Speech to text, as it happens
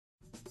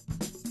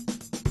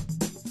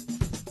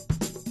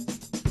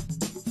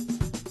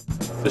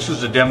This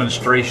is a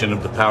demonstration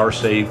of the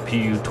PowerSave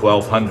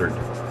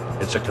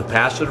PU1200. It's a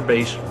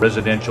capacitor-based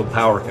residential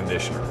power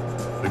conditioner.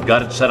 We've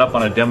got it set up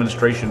on a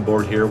demonstration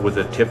board here with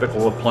a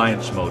typical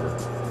appliance motor.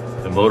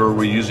 The motor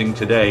we're using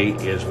today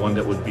is one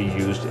that would be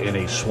used in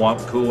a swamp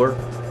cooler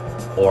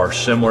or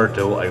similar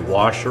to a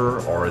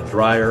washer or a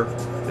dryer.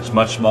 It's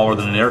much smaller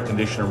than an air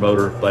conditioner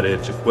motor, but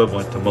it's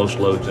equivalent to most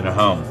loads in a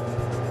home.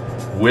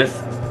 With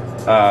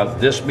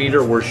this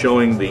meter, we're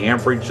showing the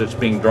amperage that's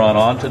being drawn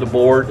onto the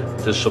board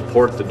to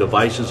support the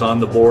devices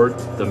on the board,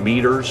 the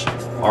meters,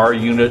 our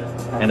unit,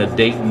 and a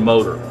Dayton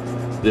motor.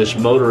 This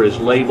motor is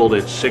labeled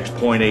at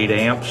 6.8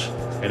 amps,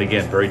 and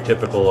again, very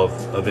typical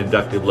of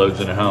inductive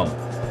loads in a home.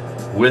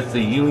 With the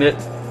unit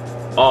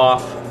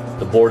off,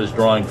 the board is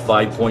drawing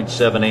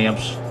 5.7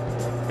 amps,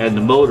 and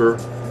the motor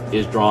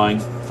is drawing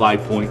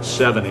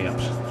 5.7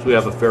 amps. So we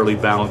have a fairly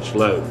balanced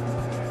load.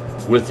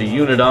 With the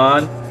unit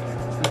on,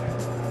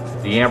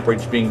 the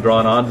amperage being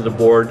drawn onto the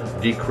board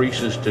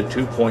decreases to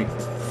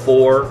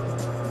 2.4,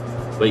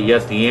 but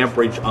yet the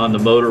amperage on the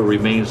motor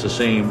remains the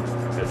same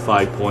at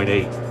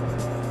 5.8.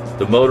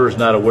 The motor is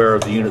not aware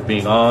of the unit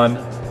being on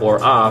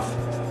or off.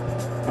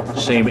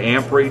 Same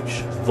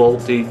amperage,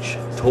 voltage,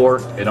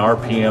 torque, and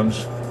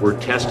RPMs were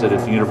tested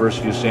at the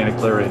University of Santa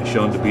Clara and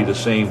shown to be the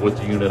same with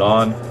the unit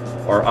on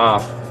or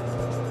off.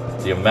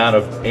 The amount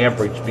of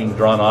amperage being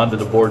drawn onto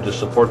the board to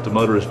support the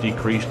motor is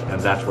decreased,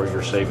 and that's where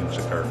your savings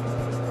occur.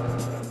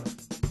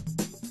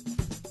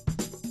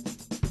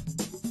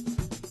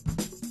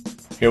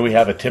 Here we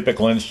have a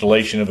typical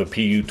installation of a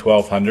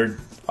PU1200.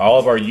 All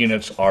of our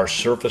units are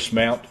surface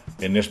mount.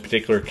 In this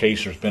particular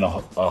case, there's been a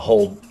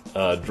hole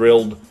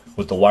drilled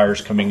with the wires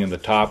coming in the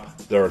top.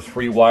 There are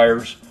 3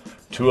 wires.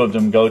 2 of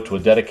them go to a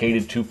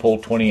dedicated 2-pole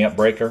 20 amp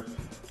breaker.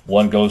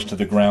 1 goes to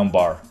the ground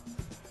bar.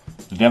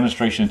 The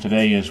demonstration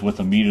today is with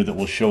a meter that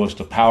will show us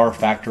the power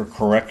factor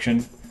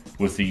correction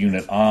with the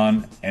unit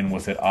on and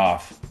with it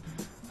off.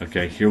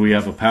 Okay, here we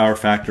have a power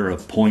factor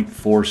of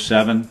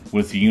 0.47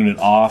 with the unit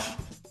off.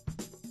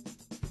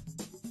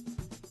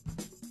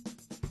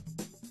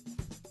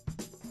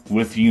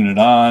 With the unit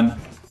on,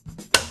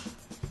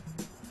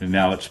 and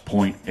now it's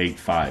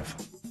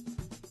 0.85.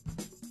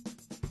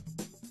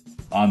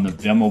 On the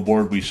demo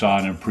board, we saw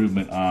an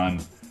improvement on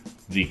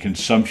the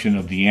consumption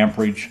of the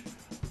amperage.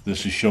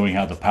 This is showing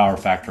how the power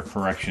factor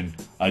correction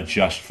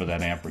adjusts for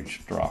that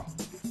amperage draw.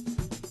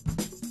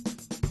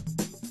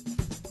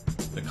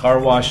 The car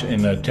wash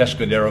in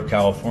Tescadero,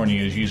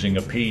 California is using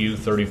a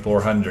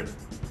PU3400.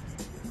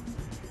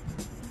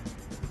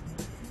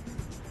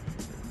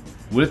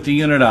 With the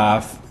unit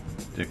off,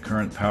 the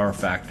current power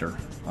factor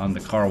on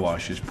the car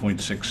wash is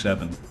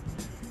 0.67.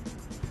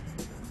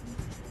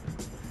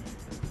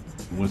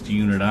 With the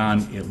unit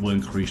on, it will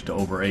increase to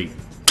over 8.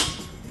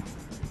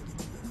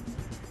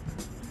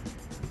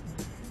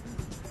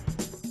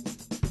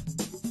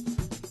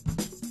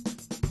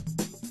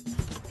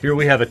 Here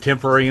we have a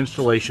temporary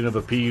installation of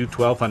a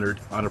PU1200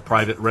 on a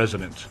private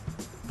residence.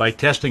 By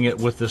testing it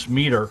with this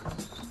meter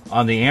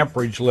on the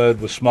amperage load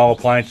with small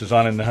appliances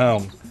on in the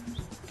home,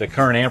 the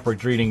current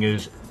amperage reading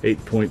is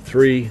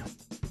 8.3.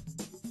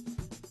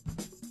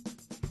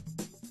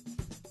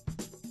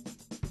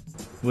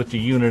 With the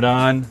unit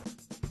on,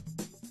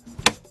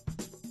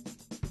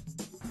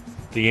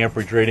 the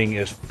amperage rating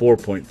is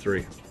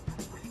 4.3.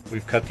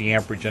 We've cut the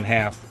amperage in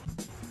half.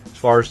 As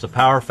far as the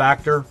power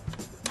factor,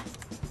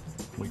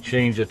 we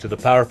change it to the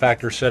power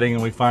factor setting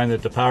and we find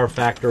that the power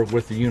factor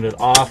with the unit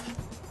off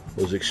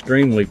was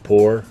extremely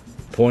poor,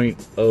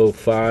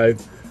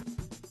 0.05.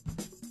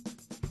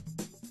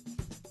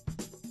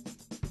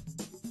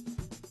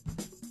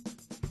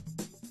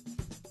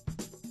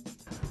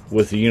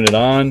 With the unit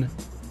on,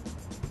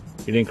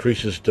 it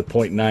increases to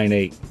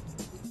 0.98.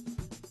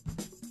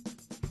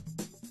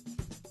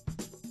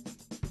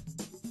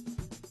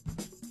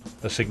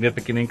 A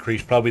significant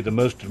increase, probably the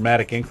most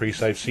dramatic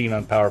increase I've seen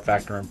on power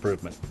factor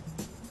improvement.